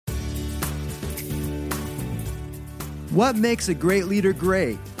What makes a great leader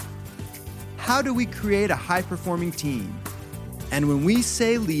great? How do we create a high-performing team? And when we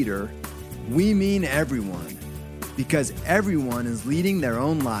say leader, we mean everyone, because everyone is leading their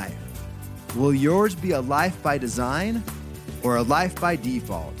own life. Will yours be a life by design or a life by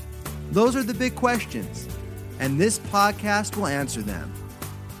default? Those are the big questions, and this podcast will answer them.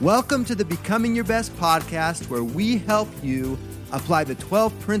 Welcome to the Becoming Your Best podcast, where we help you apply the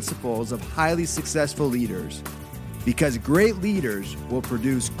 12 principles of highly successful leaders, because great leaders will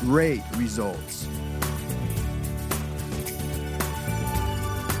produce great results.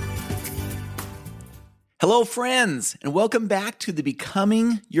 Hello, friends, and welcome back to the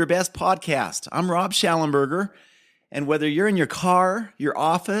Becoming Your Best podcast. I'm Rob Schallenberger, and whether you're in your car, your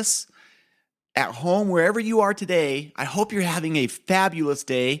office, at home, wherever you are today, I hope you're having a fabulous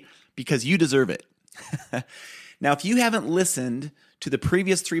day because you deserve it. Now, if you haven't listened to the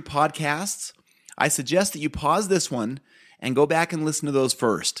previous 3 podcasts, I suggest that you pause this one and go back and listen to those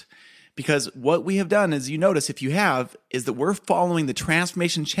first. Because what we have done, as you notice if you have, is that we're following the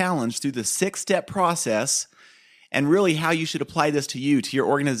Transformation Challenge through the 6-step process and really how you should apply this to you, to your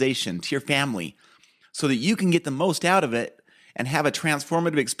organization, to your family, so that you can get the most out of it and have a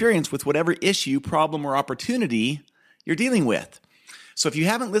transformative experience with whatever issue, problem, or opportunity you're dealing with. So if you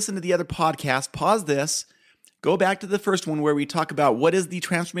haven't listened to the other podcast, pause this, go back to the first one where we talk about what is the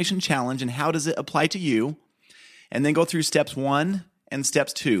Transformation Challenge and how does it apply to you, and then go through steps 1 and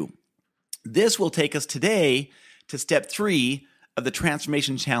steps 2. This will take us today to step 3 of the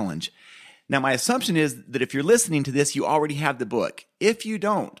Transformation Challenge. Now, my assumption is that if you're listening to this, you already have the book. If you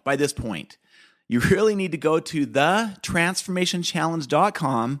don't, by this point, you really need to go to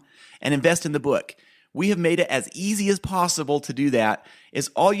thetransformationchallenge.com and invest in the book. We have made it as easy as possible to do that. Is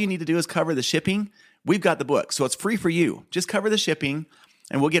all you need to do is cover the shipping. We've got the book, so it's free for you. Just cover the shipping,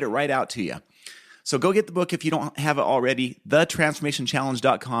 and we'll get it right out to you. So go get the book if you don't have it already,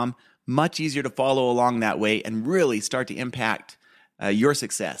 thetransformationchallenge.com. Much easier to follow along that way and really start to impact your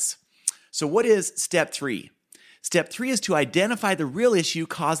success. So what is step 3? Step 3 is to identify the real issue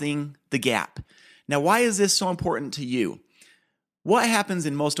causing the gap. Now, why is this so important to you? What happens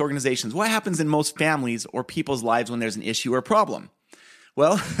in most organizations? What happens in most families or people's lives when there's an issue or a problem?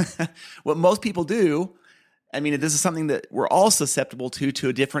 Well, what most people do, this is something that we're all susceptible to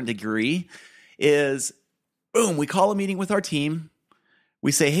a different degree, is boom, we call a meeting with our team.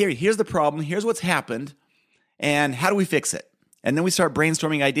 We say, hey, here's the problem, here's what's happened, and how do we fix it? And then we start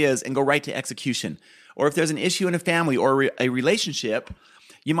brainstorming ideas and go right to execution. Or if there's an issue in a family or a relationship,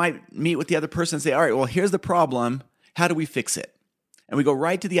 you might meet with the other person and say, all right, well, here's the problem, how do we fix it? And we go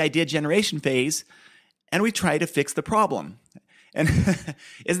right to the idea generation phase, and we try to fix the problem. And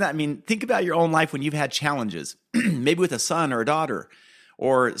think about your own life when you've had challenges, maybe with a son or a daughter,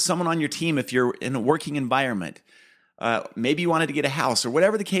 or someone on your team if you're in a working environment. Maybe you wanted to get a house, or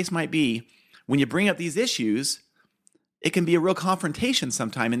whatever the case might be. When you bring up these issues, it can be a real confrontation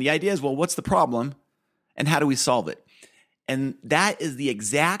sometime. And the idea is, well, what's the problem and how do we solve it? And that is the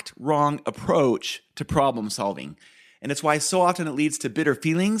exact wrong approach to problem solving. And it's why so often it leads to bitter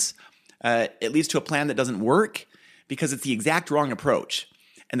feelings. It leads to a plan that doesn't work because it's the exact wrong approach.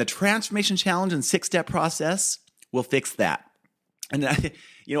 And the Transformation Challenge and 6-step process will fix that. And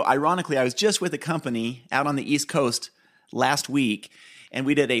ironically, I was just with a company out on the East Coast last week, and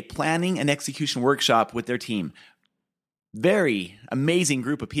we did a planning and execution workshop with their team. Very amazing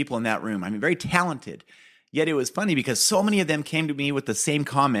group of people in that room. Very talented. Yet it was funny because so many of them came to me with the same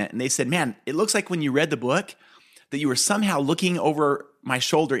comment, and they said, man, it looks like when you read the book that you were somehow looking over my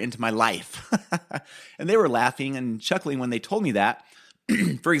shoulder into my life. And they were laughing and chuckling when they told me that.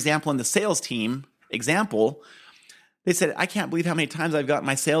 For example, in the sales team example, they said, I can't believe how many times I've got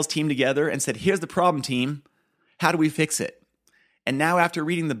my sales team together and said, here's the problem, team. How do we fix it? And now after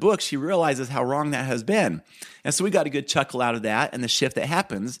reading the book, she realizes how wrong that has been. And so we got a good chuckle out of that and the shift that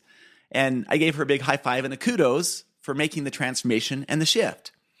happens. And I gave her a big high five and a kudos for making the transformation and the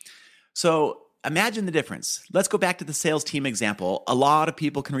shift. So imagine the difference. Let's go back to the sales team example. A lot of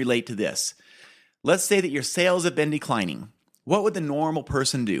people can relate to this. Let's say that your sales have been declining. What would the normal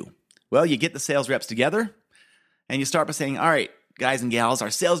person do? Well, you get the sales reps together, and you start by saying, all right, guys and gals,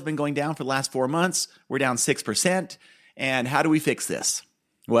 our sales have been going down for the last 4 months. We're down 6%. And how do we fix this?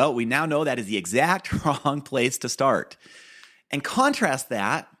 Well, we now know that is the exact wrong place to start. And contrast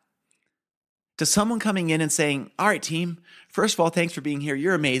that to someone coming in and saying, all right, team, first of all, thanks for being here.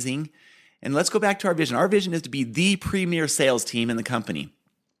 You're amazing. And let's go back to our vision. Our vision is to be the premier sales team in the company.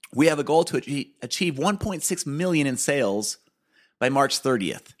 We have a goal to achieve 1.6 million in sales by March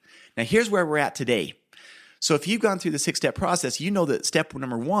 30th. Now, here's where we're at today. So if you've gone through the 6-step process, you know that step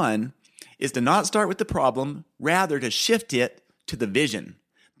number 1 is to not start with the problem, rather to shift it to the vision.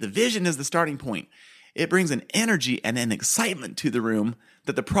 The vision is the starting point. It brings an energy and an excitement to the room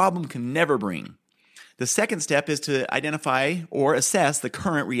that the problem can never bring. The second step is to identify or assess the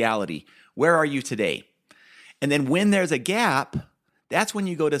current reality. Where are you today? And then when there's a gap, that's when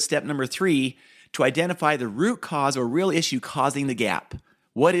you go to step number 3 to identify the root cause or real issue causing the gap.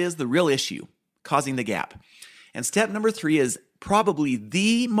 What is the real issue causing the gap? And step number 3 is probably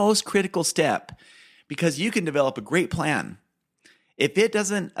the most critical step because you can develop a great plan. If it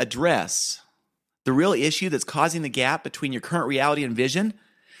doesn't address the real issue that's causing the gap between your current reality and vision,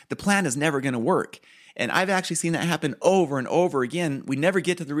 the plan is never going to work. And I've actually seen that happen over and over again. We never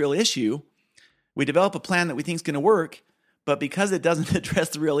get to the real issue. We develop a plan that we think is going to work, but because it doesn't address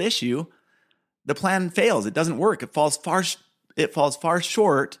the real issue, the plan fails. It doesn't work. It falls far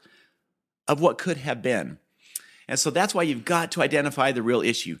short of what could have been. And so that's why you've got to identify the real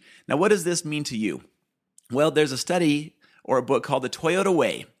issue. Now, what does this mean to you? Well, there's a study or a book called The Toyota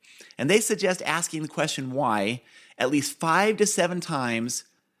Way, and they suggest asking the question why at least 5 to 7 times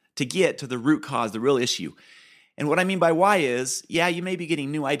to get to the root cause, the real issue. And what I mean by why is, yeah, you may be getting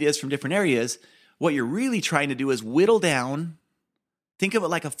new ideas from different areas. What you're really trying to do is whittle down. Think of it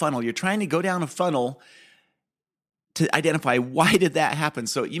like a funnel. You're trying to go down a funnel to identify why did that happen.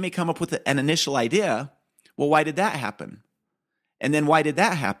 So you may come up with an initial idea. Well, why did that happen? And then why did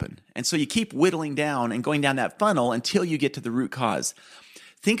that happen? And so you keep whittling down and going down that funnel until you get to the root cause.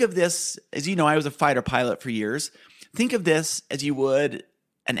 Think of this, as you know, I was a fighter pilot for years. Think of this as you would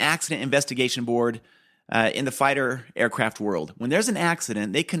an accident investigation board in the fighter aircraft world. When there's an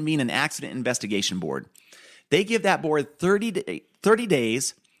accident, they convene an accident investigation board. They give that board 30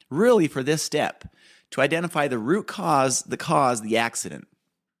 days really for this step to identify the root cause that caused the accident.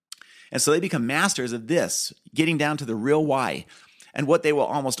 And so they become masters of this, getting down to the real why. And what they will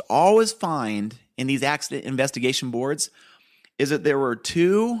almost always find in these accident investigation boards is that there were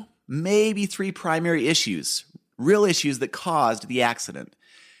 2, maybe 3 primary issues, real issues that caused the accident.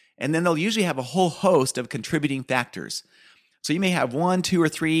 And then they'll usually have a whole host of contributing factors. So you may have 1, 2, or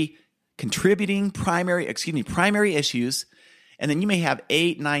 3 contributing primary issues, and then you may have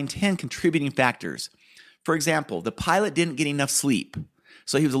 8, 9, 10 contributing factors. For example, the pilot didn't get enough sleep,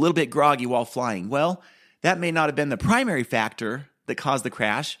 so he was a little bit groggy while flying. Well, that may not have been the primary factor that caused the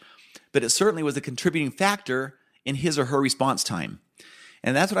crash, but it certainly was a contributing factor in his or her response time.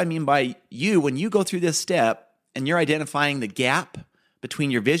 And that's what I mean by when you go through this step and you're identifying the gap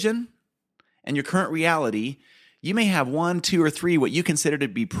between your vision and your current reality, you may have 1, 2, or 3 what you consider to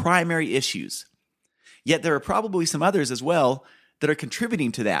be primary issues. Yet there are probably some others as well that are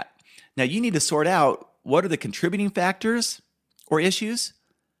contributing to that. Now you need to sort out what are the contributing factors or issues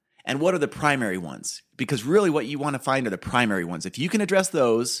and what are the primary ones, because really what you want to find are the primary ones. If you can address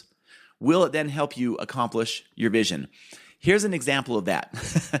those, will it then help you accomplish your vision? Here's an example of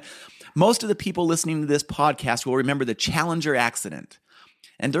that. Most of the people listening to this podcast will remember the Challenger accident.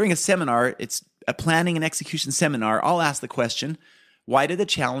 And during a seminar, it's a planning and execution seminar, I'll ask the question, why did the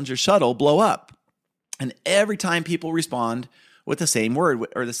Challenger shuttle blow up? And every time people respond with the same word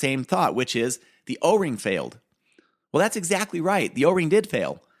or the same thought, which is the O-ring failed. Well, that's exactly right. The O-ring did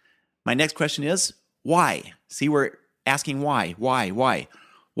fail. My next question is, why? See, we're asking why.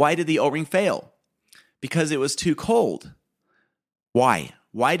 Why did the O-ring fail? Because it was too cold. Why?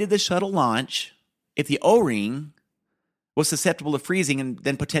 Why did the shuttle launch if the O-ring was susceptible to freezing and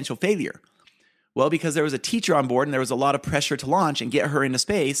then potential failure? Well, because there was a teacher on board and there was a lot of pressure to launch and get her into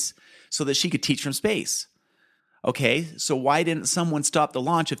space so that she could teach from space. Okay, so why didn't someone stop the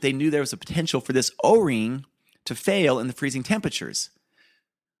launch if they knew there was a potential for this O-ring to fail in the freezing temperatures?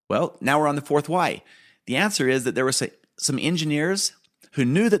 Well, now we're on the fourth why. The answer is that there were some engineers who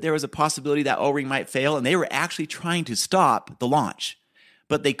knew that there was a possibility that O-ring might fail, and they were actually trying to stop the launch.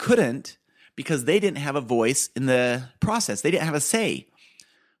 But they couldn't because they didn't have a voice in the process. They didn't have a say.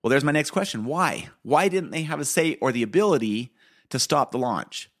 Well, there's my next question. Why? Why didn't they have a say or the ability to stop the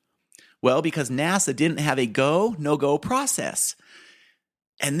launch? Well, because NASA didn't have a go, no-go process.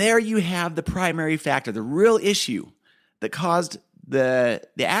 And there you have the primary factor. The real issue that caused the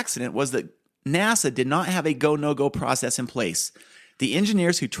accident was that NASA did not have a go, no-go process in place. The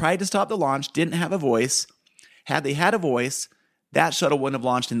engineers who tried to stop the launch didn't have a voice. Had they had a voice, that shuttle wouldn't have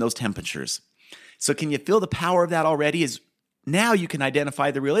launched in those temperatures. So can you feel the power of that already? Is now you can identify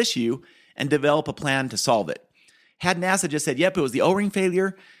the real issue and develop a plan to solve it. Had NASA just said, yep, it was the O-ring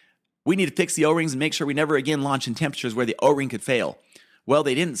failure, we need to fix the O-rings and make sure we never again launch in temperatures where the O-ring could fail. Well,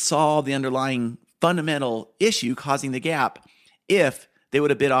 they didn't solve the underlying fundamental issue causing the gap if they would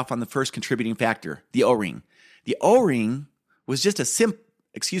have bit off on the first contributing factor, the O-ring. The O-ring was just a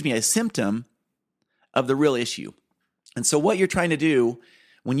a symptom of the real issue. And so what you're trying to do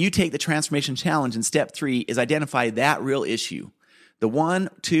when you take the transformation challenge in step 3 is identify that real issue. The 1,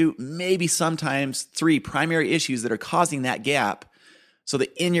 2, maybe sometimes 3 primary issues that are causing that gap, so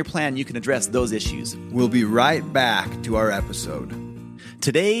that in your plan you can address those issues. We'll be right back to our episode.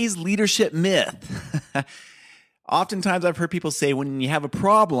 Today's leadership myth. Oftentimes I've heard people say when you have a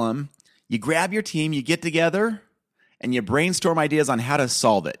problem, you grab your team, you get together, and you brainstorm ideas on how to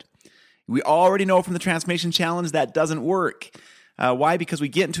solve it. We already know from the Transformation Challenge that doesn't work. Why? Because we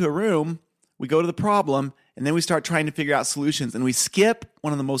get into a room, we go to the problem, and then we start trying to figure out solutions, and we skip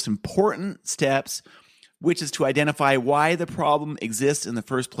one of the most important steps, which is to identify why the problem exists in the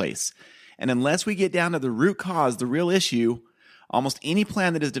first place. And unless we get down to the root cause, the real issue, almost any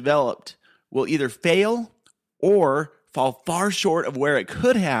plan that is developed will either fail or fall far short of where it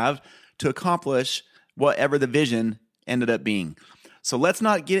could have to accomplish whatever the vision ended up being. So let's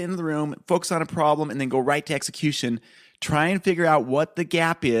not get into the room, focus on a problem, and then go right to execution. Try and figure out what the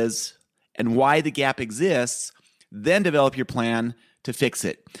gap is and why the gap exists, then develop your plan to fix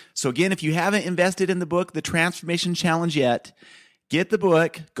it. So again, if you haven't invested in the book, The Transformation Challenge yet, get the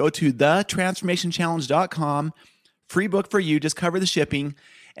book, go to thetransformationchallenge.com, free book for you, just cover the shipping,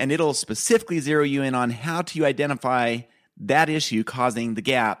 and it'll specifically zero you in on how to identify that issue causing the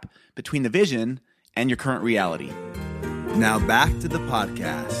gap between the vision and your current reality. Now back to the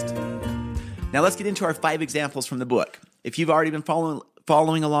podcast. Now let's get into our 5 examples from the book. If you've already been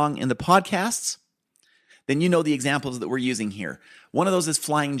following along in the podcasts, then you know the examples that we're using here. One of those is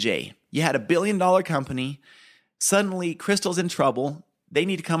Flying J. You had $1 billion company. Suddenly, Crystal's in trouble. They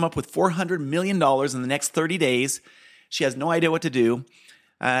need to come up with $400 million in the next 30 days. She has no idea what to do.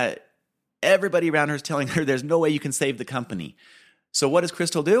 Everybody around her is telling her there's no way you can save the company. So what does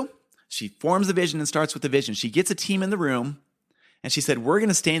Crystal do? She forms the vision and starts with the vision. She gets a team in the room, and she said, we're going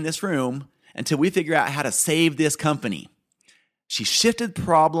to stay in this room until we figure out how to save this company. She shifted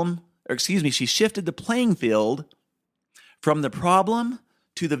the playing field from the problem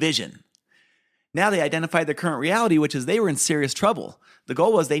to the vision. Now they identified their current reality, which is they were in serious trouble. The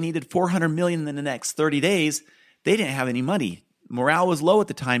goal was they needed $400 million in the next 30 days. They didn't have any money. Morale was low at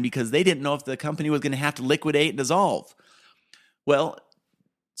the time because they didn't know if the company was going to have to liquidate and dissolve. Well,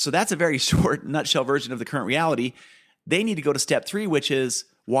 so that's a very short nutshell version of the current reality. They need to go to step 3, which is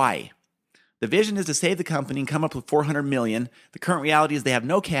why. The vision is to save the company and come up with $400 million. The current reality is they have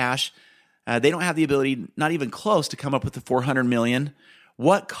no cash. They don't have the ability, not even close, to come up with the $400 million.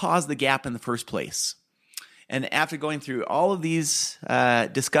 What caused the gap in the first place? And after going through all of these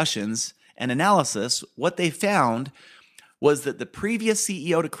discussions and analysis, what they found was that the previous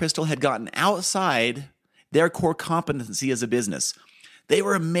CEO to Crystal had gotten outside their core competency as a business. They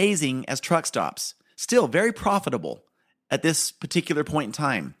were amazing as truck stops, still very profitable at this particular point in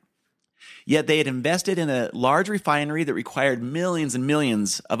time. Yet they had invested in a large refinery that required millions and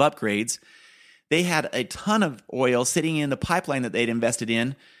millions of upgrades. They had a ton of oil sitting in the pipeline that they'd invested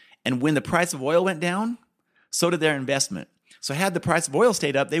in, and when the price of oil went down, so did their investment. So had the price of oil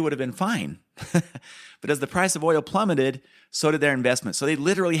stayed up, they would have been fine. But as the price of oil plummeted, so did their investment. So they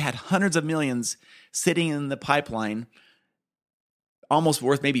literally had hundreds of millions sitting in the pipeline, almost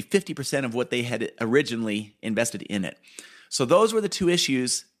worth maybe 50% of what they had originally invested in it. So those were the 2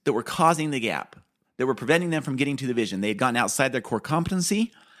 issues that were causing the gap, that were preventing them from getting to the vision. They had gotten outside their core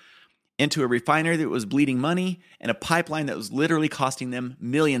competency into a refinery that was bleeding money and a pipeline that was literally costing them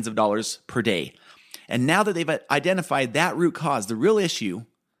millions of dollars per day. And now that they've identified that root cause, the real issue,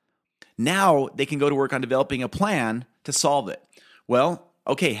 now they can go to work on developing a plan to solve it. Well,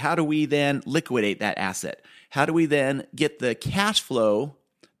 okay, how do we then liquidate that asset? How do we then get the cash flow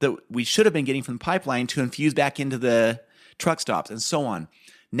that we should have been getting from the pipeline to infuse back into the truck stops and so on?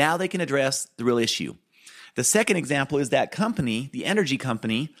 Now they can address the real issue. The second example is that company, the energy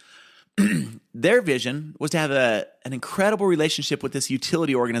company, their vision was to have an incredible relationship with this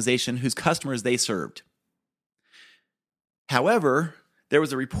utility organization whose customers they served. However, there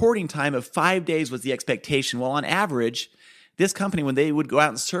was a reporting time of 5 days was the expectation. Well, on average, this company, when they would go out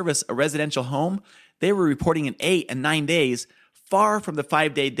and service a residential home, they were reporting in 8 and 9 days, far from the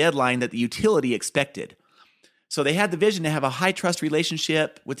 5-day deadline that the utility expected. So they had the vision to have a high trust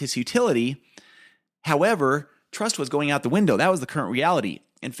relationship with this utility. However, trust was going out the window. That was the current reality.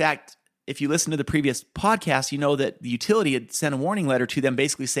 In fact, if you listen to the previous podcast, you know that the utility had sent a warning letter to them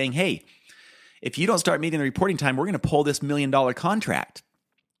basically saying, hey, if you don't start meeting the reporting time, we're going to pull this $1 million contract.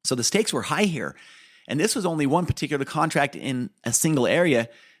 So the stakes were high here. And this was only one particular contract in a single area.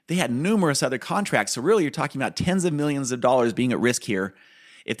 They had numerous other contracts. So really, you're talking about tens of millions of dollars being at risk here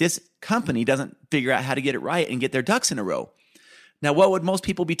if this company doesn't figure out how to get it right and get their ducks in a row. Now, what would most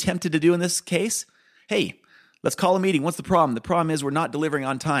people be tempted to do in this case? Hey, let's call a meeting. What's the problem? The problem is we're not delivering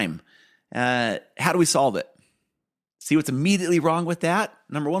on time. How do we solve it? See what's immediately wrong with that?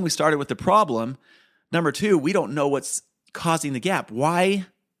 Number one, we started with the problem. Number two, we don't know what's causing the gap. Why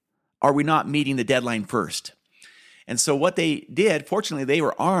are we not meeting the deadline first? And so what they did, fortunately, they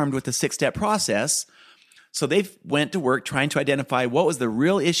were armed with the 6-step process. So they went to work trying to identify what was the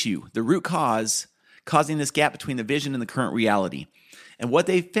real issue, the root cause causing this gap between the vision and the current reality. And what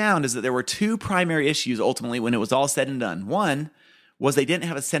they found is that there were two primary issues ultimately when it was all said and done. One was they didn't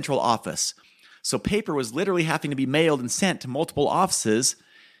have a central office. So paper was literally having to be mailed and sent to multiple offices,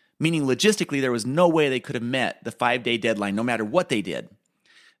 meaning logistically there was no way they could have met the 5-day deadline no matter what they did.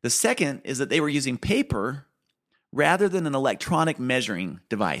 The second is that they were using paper rather than an electronic measuring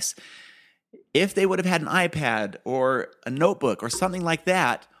device. If they would have had an iPad or a notebook or something like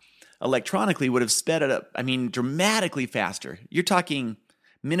that, electronically would have sped it up, dramatically faster. You're talking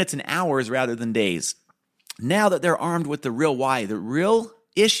minutes and hours rather than days. Now that they're armed with the real why, the real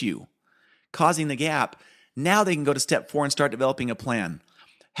issue causing the gap, now they can go to step 4 and start developing a plan.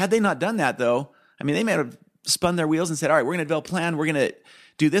 Had they not done that, though, they may have spun their wheels and said, all right, we're going to develop a plan. We're going to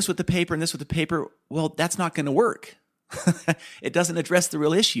do this with the paper and this with the paper. Well, that's not going to work. It doesn't address the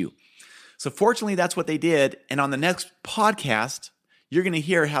real issue. So fortunately, that's what they did. And on the next podcast, you're going to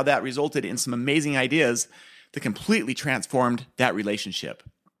hear how that resulted in some amazing ideas that completely transformed that relationship.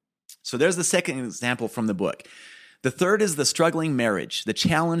 So there's the second example from the book. The third is the struggling marriage, the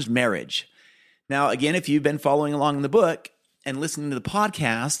challenged marriage. Now, again, if you've been following along in the book and listening to the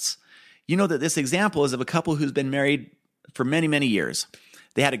podcasts, you know that this example is of a couple who's been married for many, many years.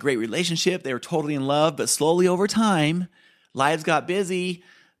 They had a great relationship. They were totally in love, but slowly over time, lives got busy.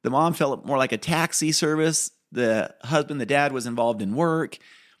 The mom felt more like a taxi service. The husband, the dad, was involved in work,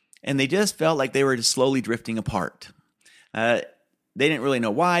 and they just felt like they were just slowly drifting apart. They didn't really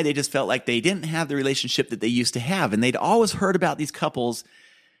know why. They just felt like they didn't have the relationship that they used to have, and they'd always heard about these couples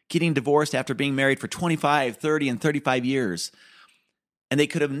getting divorced after being married for 25, 30, and 35 years. And they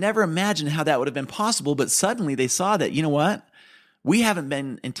could have never imagined how that would have been possible, but suddenly they saw that, you know what? We haven't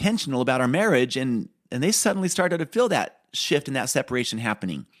been intentional about our marriage, and they suddenly started to feel that shift and that separation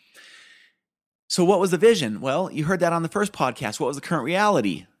happening. So what was the vision? Well, you heard that on the first podcast. What was the current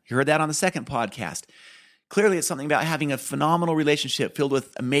reality? You heard that on the second podcast. Clearly, it's something about having a phenomenal relationship filled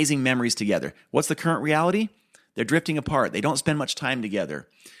with amazing memories together. What's the current reality? They're drifting apart. They don't spend much time together.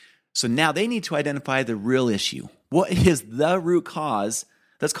 So now they need to identify the real issue. What is the root cause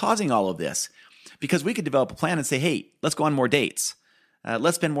that's causing all of this? Because we could develop a plan and say, hey, let's go on more dates.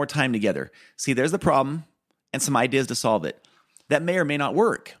 Let's spend more time together. See, there's the problem and some ideas to solve it. That may or may not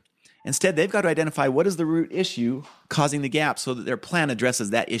work. Instead, they've got to identify what is the root issue causing the gap so that their plan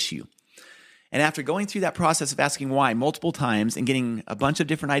addresses that issue. And after going through that process of asking why multiple times and getting a bunch of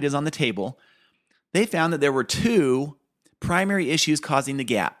different ideas on the table, they found that there were two primary issues causing the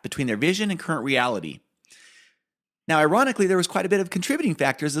gap between their vision and current reality. Now, ironically, there was quite a bit of contributing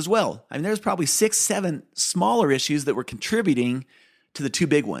factors as well. There was probably 6, 7 smaller issues that were contributing to the two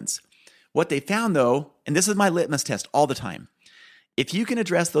big ones. What they found, though, and this is my litmus test all the time, if you can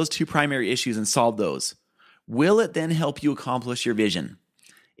address those two primary issues and solve those, will it then help you accomplish your vision?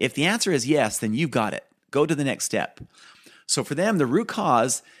 If the answer is yes, then you've got it. Go to the next step. So for them, the root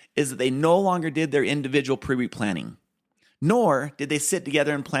cause is that they no longer did their individual pre-week planning, nor did they sit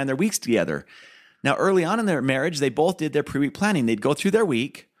together and plan their weeks together. Now, early on in their marriage, they both did their pre-week planning. They'd go through their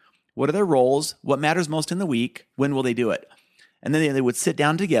week. What are their roles? What matters most in the week? When will they do it? And then they would sit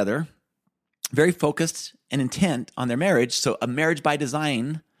down together, very focused and intent on their marriage. So a marriage by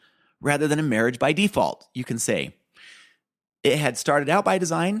design rather than a marriage by default, you can say. It had started out by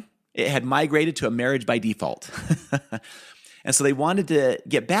design. It had migrated to a marriage by default. And so they wanted to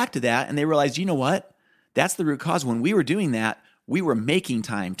get back to that, and they realized, you know what? That's the root cause. When we were doing that, we were making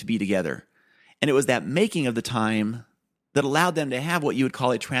time to be together. And it was that making of the time that allowed them to have what you would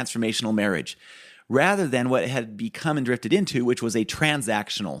call a transformational marriage, rather than what it had become and drifted into, which was a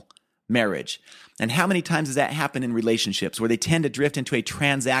transactional marriage. And how many times does that happen in relationships where they tend to drift into a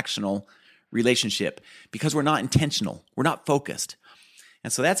transactional relationship because we're not intentional, we're not focused.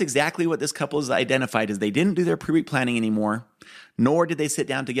 And so that's exactly what this couple has identified, is they didn't do their pre-week planning anymore, nor did they sit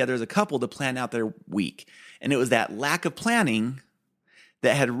down together as a couple to plan out their week. And it was that lack of planning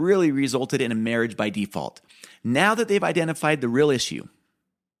that had really resulted in a marriage by default. Now that they've identified the real issue,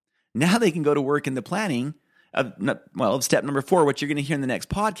 now they can go to work in the planning of step number 4, what you're going to hear in the next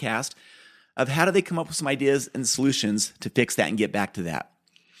podcast, of how do they come up with some ideas and solutions to fix that and get back to that.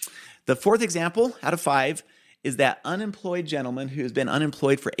 The fourth example out of 5 is that unemployed gentleman who has been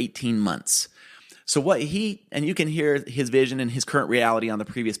unemployed for 18 months. So and you can hear his vision and his current reality on the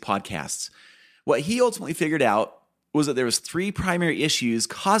previous podcasts. What he ultimately figured out was that there was 3 primary issues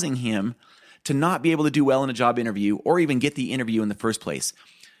causing him to not be able to do well in a job interview or even get the interview in the first place.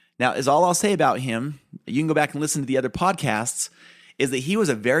 Now, is all I'll say about him, you can go back and listen to the other podcasts, is that he was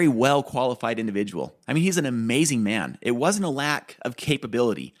a very well-qualified individual. I mean, he's an amazing man. It wasn't a lack of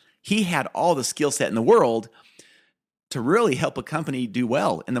capability. He had all the skill set in the world to really help a company do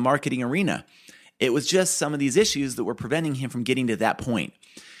well in the marketing arena. It was just some of these issues that were preventing him from getting to that point.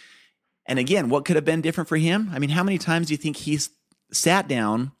 And again, what could have been different for him? I mean, how many times do you think he's sat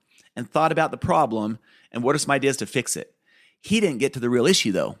down and thought about the problem and what are some ideas to fix it? He didn't get to the real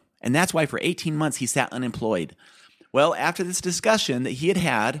issue though. And that's why for 18 months he sat unemployed. Well, after this discussion that he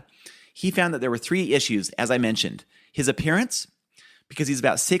had, he found that there were 3 issues, as I mentioned. His appearance, because he's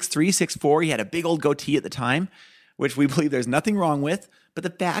about 6'3", 6'4", he had a big old goatee at the time, which we believe there's nothing wrong with. But the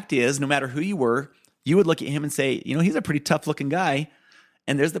fact is, no matter who you were, you would look at him and say, he's a pretty tough looking guy,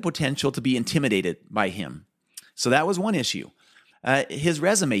 and there's the potential to be intimidated by him. So that was one issue. His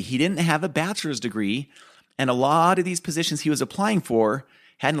resume, he didn't have a bachelor's degree, and a lot of these positions he was applying for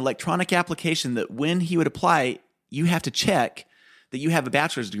had an electronic application that when he would apply, you have to check that you have a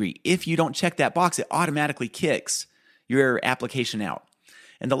bachelor's degree. If you don't check that box, it automatically kicks your application out.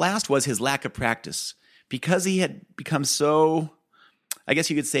 And the last was his lack of practice. Because he had become so, I guess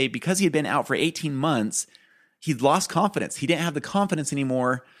you could say, because he had been out for 18 months, he'd lost confidence. He didn't have the confidence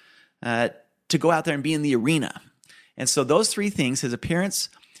anymore to go out there and be in the arena. And so those 3 things, his appearance,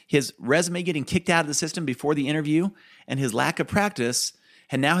 his resume getting kicked out of the system before the interview, and his lack of practice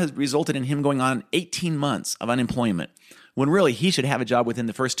has resulted in him going on 18 months of unemployment, when really he should have a job within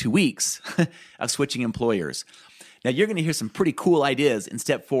the first 2 weeks of switching employers. Now, you're going to hear some pretty cool ideas in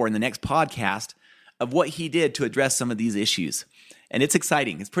step 4 in the next podcast of what he did to address some of these issues. And it's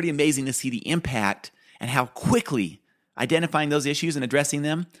exciting. It's pretty amazing to see the impact and how quickly identifying those issues and addressing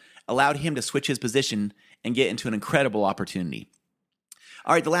them allowed him to switch his position and get into an incredible opportunity.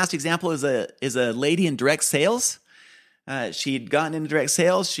 All right, the last example is a lady in direct sales. She'd gotten into direct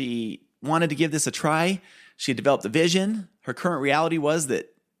sales. She wanted to give this a try. She had developed a vision. Her current reality was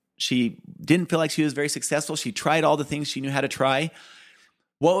that she didn't feel like she was very successful. She tried all the things she knew how to try.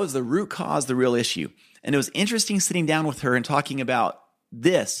 What was the root cause, the real issue? And it was interesting sitting down with her and talking about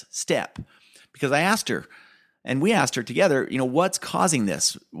this step, because I asked her, and we asked her together, what's causing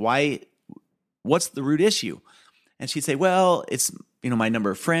this? What's the root issue? And she'd say, well, it's, my number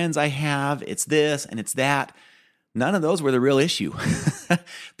of friends I have, it's this and it's that. None of those were the real issue.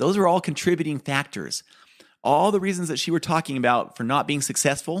 Those were all contributing factors. All the reasons that she were talking about for not being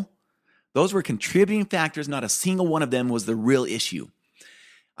successful, those were contributing factors. Not a single one of them was the real issue.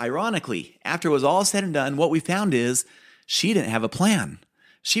 Ironically, after it was all said and done, what we found is she didn't have a plan.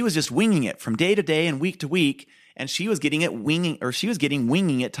 She was just winging it from day to day and week to week, and she was getting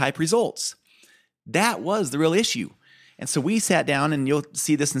winging it type results. That was the real issue. And so we sat down, and you'll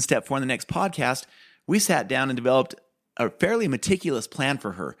see this in step 4 in the next podcast. We sat down and developed a fairly meticulous plan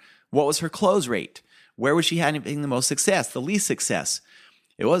for her. What was her close rate? Where was she having the most success, the least success?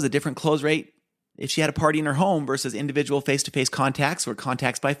 It was a different close rate if she had a party in her home versus individual face-to-face contacts or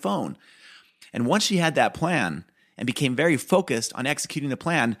contacts by phone. And once she had that plan and became very focused on executing the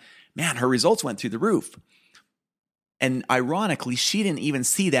plan, man, her results went through the roof. And ironically, she didn't even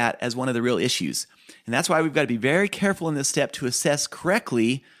see that as one of the real issues. And that's why we've got to be very careful in this step to assess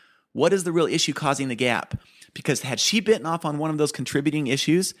correctly what is the real issue causing the gap. Because had she bitten off on one of those contributing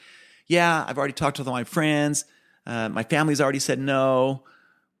issues, yeah, I've already talked to all my friends, my family's already said no,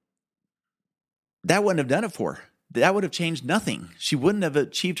 that wouldn't have done it for her. That would have changed nothing. She wouldn't have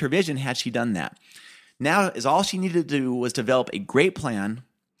achieved her vision had she done that. Now, is all she needed to do was develop a great plan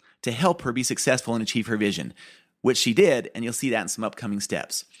to help her be successful and achieve her vision, which she did, and you'll see that in some upcoming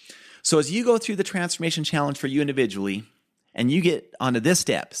steps. So as you go through the transformation challenge for you individually, and you get onto this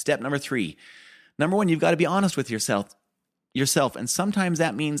step number 3, number 1, you've got to be honest with yourself. And sometimes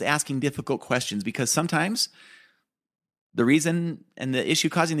that means asking difficult questions, because sometimes the reason and the issue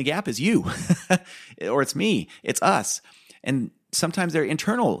causing the gap is you, or it's me, it's us. And sometimes they're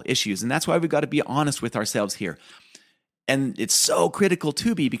internal issues, and that's why we've got to be honest with ourselves here. And it's so critical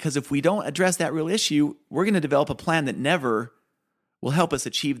to be, because if we don't address that real issue, we're going to develop a plan that never will help us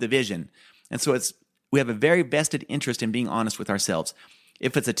achieve the vision. And so we have a very vested interest in being honest with ourselves.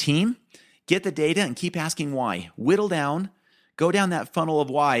 If it's a team, get the data and keep asking why. Whittle down, go down that funnel of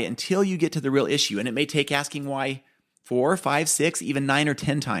why until you get to the real issue. And it may take asking why 4, 5, 6, even 9 or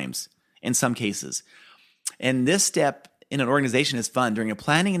 10 times in some cases. And this step in an organization is fun. During a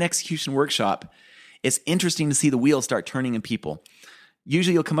planning and execution workshop, it's interesting to see the wheels start turning in people.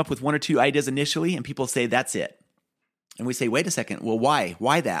 Usually you'll come up with one or two ideas initially and people say, that's it. And we say, wait a second, well, why?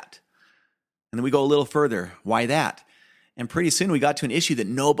 Why that? And then we go a little further, why that? And pretty soon we got to an issue that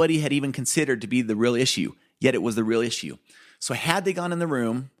nobody had even considered to be the real issue, yet it was the real issue. So had they gone in the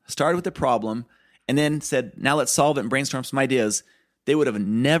room, started with the problem, and then said, now let's solve it and brainstorm some ideas, they would have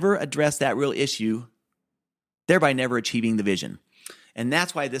never addressed that real issue, thereby never achieving the vision. And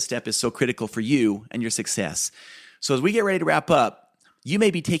that's why this step is so critical for you and your success. So as we get ready to wrap up, you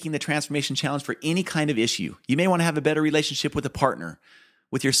may be taking the transformation challenge for any kind of issue. You may want to have a better relationship with a partner,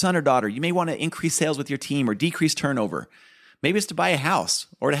 with your son or daughter. You may want to increase sales with your team or decrease turnover. Maybe it's to buy a house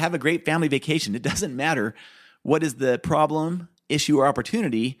or to have a great family vacation. It doesn't matter what is the problem, issue, or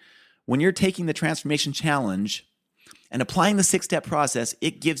opportunity. When you're taking the transformation challenge and applying the 6-step process,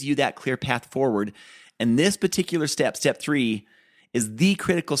 it gives you that clear path forward. And this particular step, step 3, is the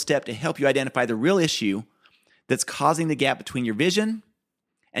critical step to help you identify the real issue that's causing the gap between your vision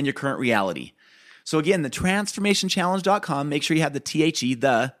and your current reality. So again, the transformationchallenge.com, make sure you have the THE,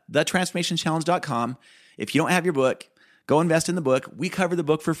 the transformationchallenge.com. If you don't have your book, go invest in the book. We cover the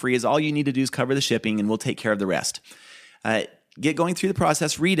book for free. All you need to do is cover the shipping and we'll take care of the rest. Get going through the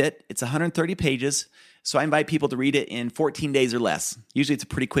process, read it. It's 130 pages. So I invite people to read it in 14 days or less. Usually it's a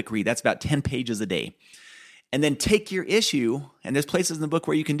pretty quick read. That's about 10 pages a day. And then take your issue, and there's places in the book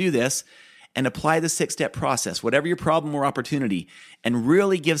where you can do this, and apply the 6-step process, whatever your problem or opportunity, and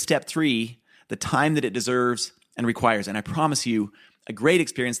really give step 3 the time that it deserves and requires. And I promise you, a great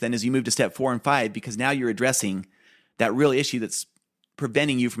experience then as you move to step 4 and 5, because now you're addressing that real issue that's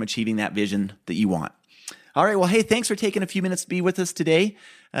preventing you from achieving that vision that you want. All right, well, hey, thanks for taking a few minutes to be with us today.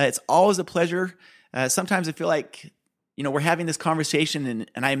 It's always a pleasure. Sometimes I feel like, we're having this conversation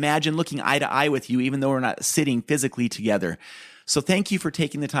and I imagine looking eye to eye with you, even though we're not sitting physically together. So thank you for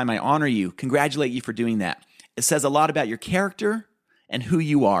taking the time. I honor you, congratulate you for doing that. It says a lot about your character and who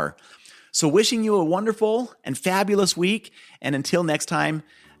you are. So wishing you a wonderful and fabulous week. And until next time,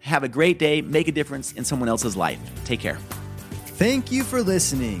 have a great day. Make a difference in someone else's life. Take care. Thank you for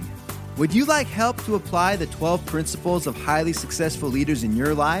listening. Would you like help to apply the 12 principles of highly successful leaders in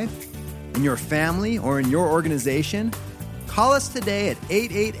your life, in your family, or in your organization? Call us today at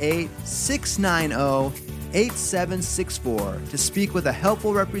 888-690-8764 to speak with a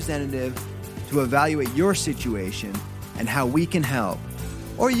helpful representative to evaluate your situation and how we can help.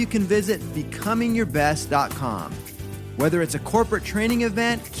 Or you can visit becomingyourbest.com. Whether it's a corporate training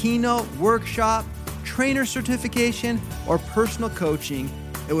event, keynote, workshop, trainer certification, or personal coaching,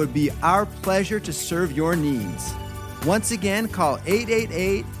 it would be our pleasure to serve your needs. Once again, call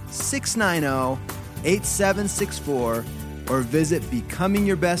 888-690-8764 or visit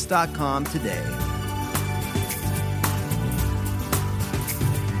becomingyourbest.com today.